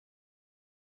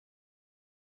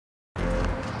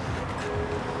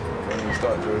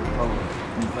start, Drew.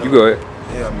 You go ahead.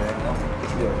 Yeah, man.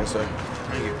 Yeah, yes, sir.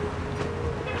 Thank you. You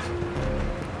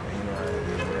know how it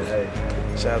is, man. Hey,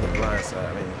 shout out to Blindside.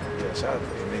 I mean, yeah, shout out to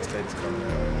the mixtape that's coming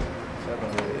out. Shout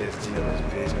out to the SG on this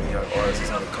bitch, man. Y'all artists is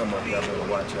on the come up. Y'all better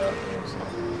watch out. You know what I'm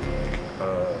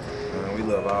saying? Man, we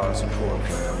love all support,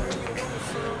 man.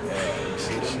 And you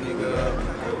see this shit, we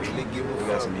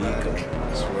got some heat coming.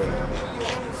 I swear.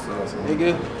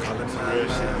 Nigga,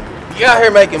 you out here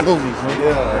making movies, man.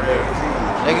 Yeah,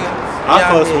 Nigga, I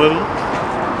fuss with him.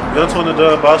 Young Twan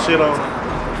done bought shit on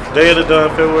Day of the Done,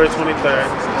 February 23rd.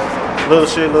 Little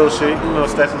shit, you know,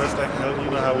 stacking up, you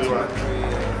know how we rock.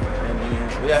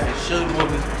 we out here shooting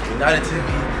movies, United TV,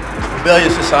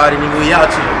 Rebellion Society, nigga, we out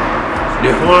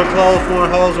here. Foreign clothes,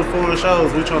 foreign hoes, and foreign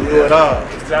shows. We trying to do it all.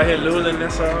 It's out here looting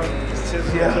this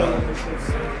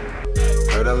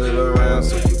Heard I live around,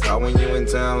 so you call when you in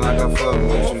town like I fuck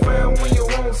with you. Fam, when you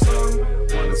want some.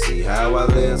 Wanna see how I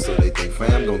live, so they think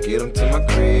fam gon' get them to my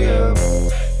crib.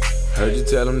 Heard you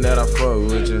tell them that I fuck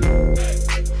with you,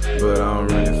 but I don't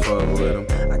really fuck with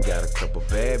them. I got a couple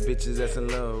bad bitches that's in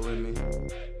love with me,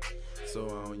 so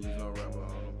I don't use no rubber.